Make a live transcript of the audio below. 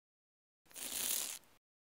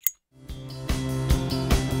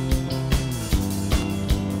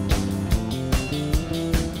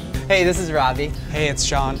Hey, this is Robbie. Hey, it's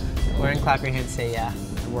Sean. We're in Clap Your Hands, Say Yeah.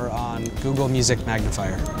 We're on Google Music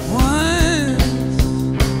Magnifier.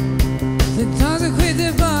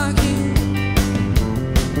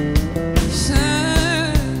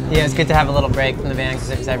 Yeah, it's good to have a little break from the band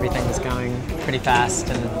because everything was going pretty fast,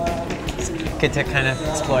 and it's good to kind of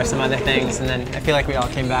explore some other things. And then I feel like we all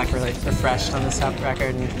came back really refreshed on this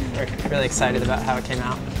record, and we're really excited about how it came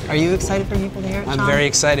out. Are you excited for people to hear it, Sean? I'm very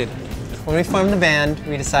excited. When we formed the band,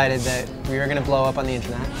 we decided that we were going to blow up on the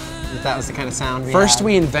internet. That was the kind of sound we First, had.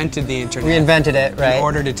 we invented the internet. We invented it, right? In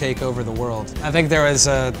order to take over the world. I think there was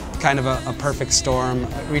a kind of a perfect storm.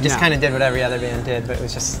 We just kind of did what every other band did, but it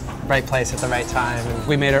was just right place at the right time. And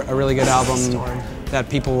we made a really good album that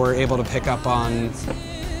people were able to pick up on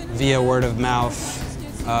via word of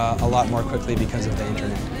mouth a lot more quickly because of the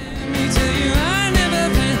internet.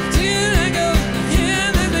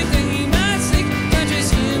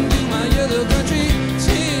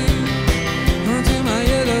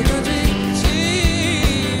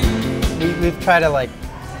 We've tried to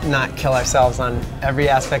not kill ourselves on every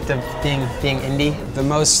aspect of being indie. The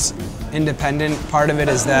most independent part of it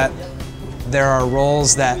is that there are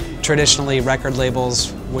roles that traditionally record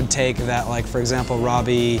labels would take that, like, for example,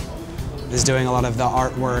 Robbie is doing a lot of the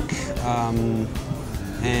artwork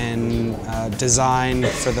and design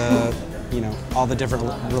for the, all the different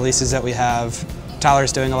releases that we have.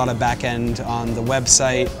 Tyler's doing a lot of back end on the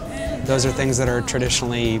website. Those are things that are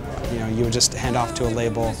traditionally, you would just hand off to a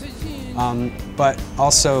label. But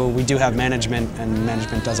also we do have management, and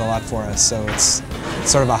management does a lot for us, so it's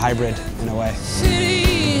sort of a hybrid in a way.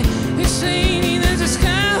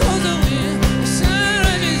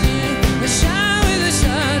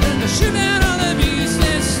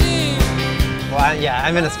 Well, yeah,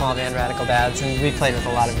 I'm in a small band, Radical Dads, and we played with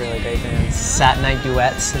a lot of really great bands. Sat Night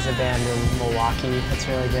Duets is a band in Milwaukee that's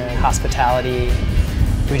really good. Hospitality.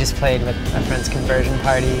 We just played with a friend's Conversion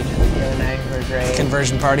Party the other night. We're great.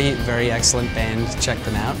 Conversion Party, very excellent band. Check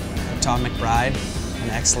them out. Tom McBride, an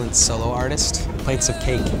excellent solo artist. Plates of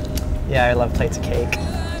Cake. Yeah, I love Plates of Cake.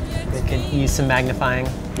 They could use some magnifying.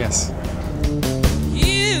 Yes.